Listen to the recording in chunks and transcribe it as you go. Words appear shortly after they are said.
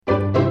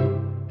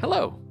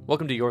Hello,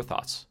 welcome to Your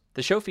Thoughts,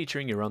 the show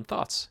featuring your own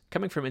thoughts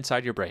coming from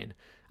inside your brain.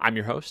 I'm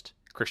your host,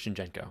 Christian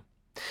Jenko.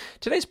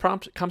 Today's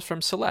prompt comes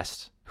from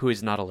Celeste, who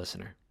is not a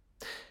listener.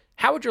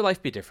 How would your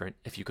life be different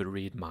if you could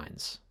read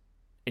minds?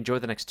 Enjoy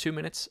the next 2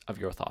 minutes of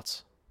Your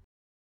Thoughts.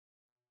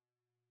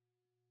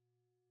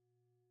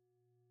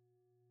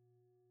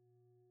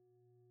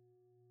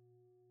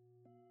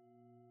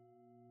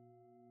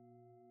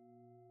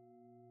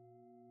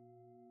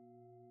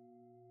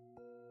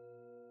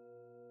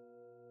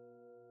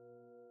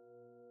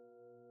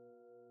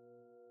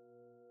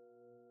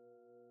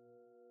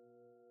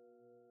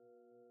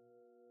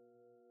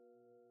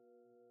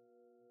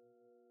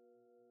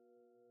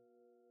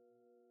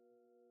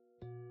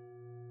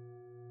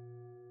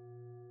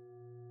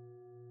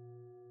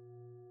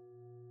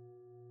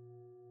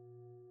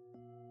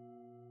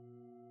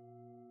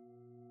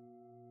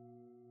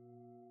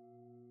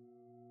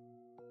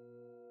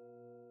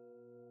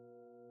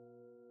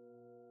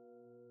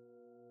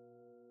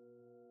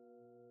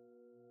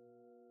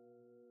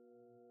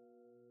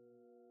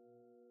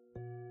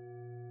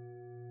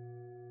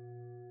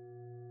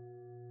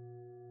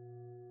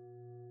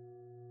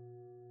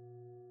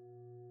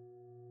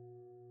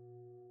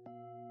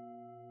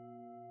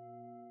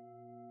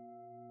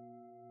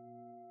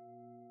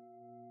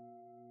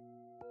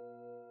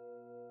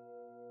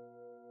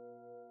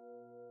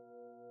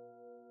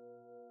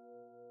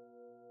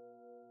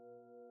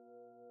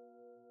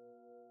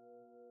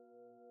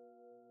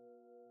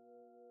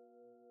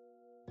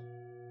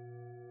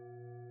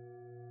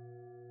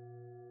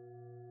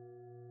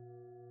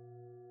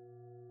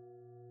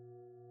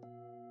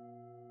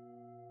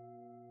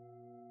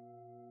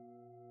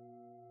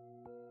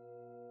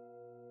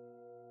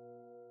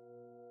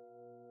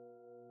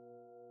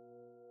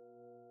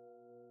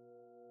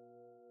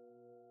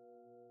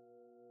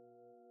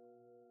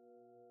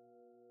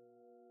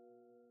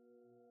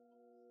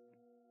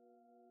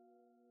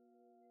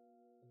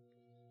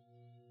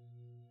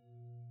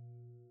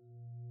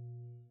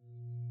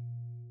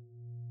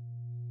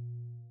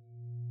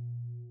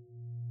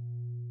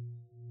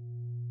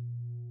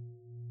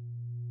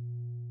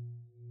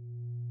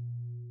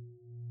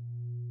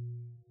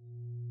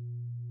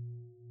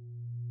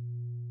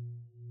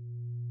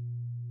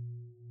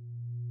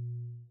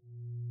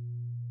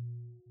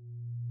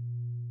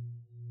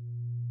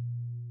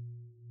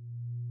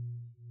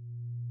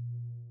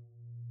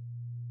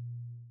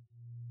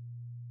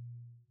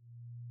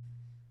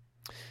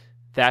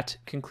 That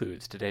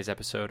concludes today's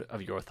episode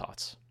of Your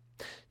Thoughts.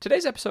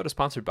 Today's episode is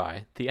sponsored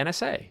by the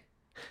NSA.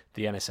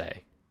 The NSA.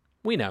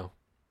 We know.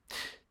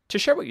 To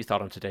share what you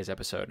thought on today's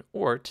episode,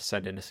 or to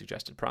send in a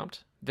suggested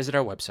prompt, visit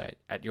our website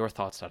at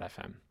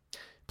yourthoughts.fm.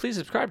 Please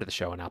subscribe to the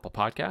show on Apple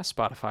Podcasts,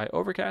 Spotify,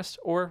 Overcast,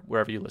 or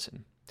wherever you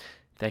listen.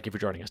 Thank you for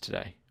joining us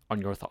today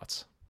on Your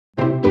Thoughts.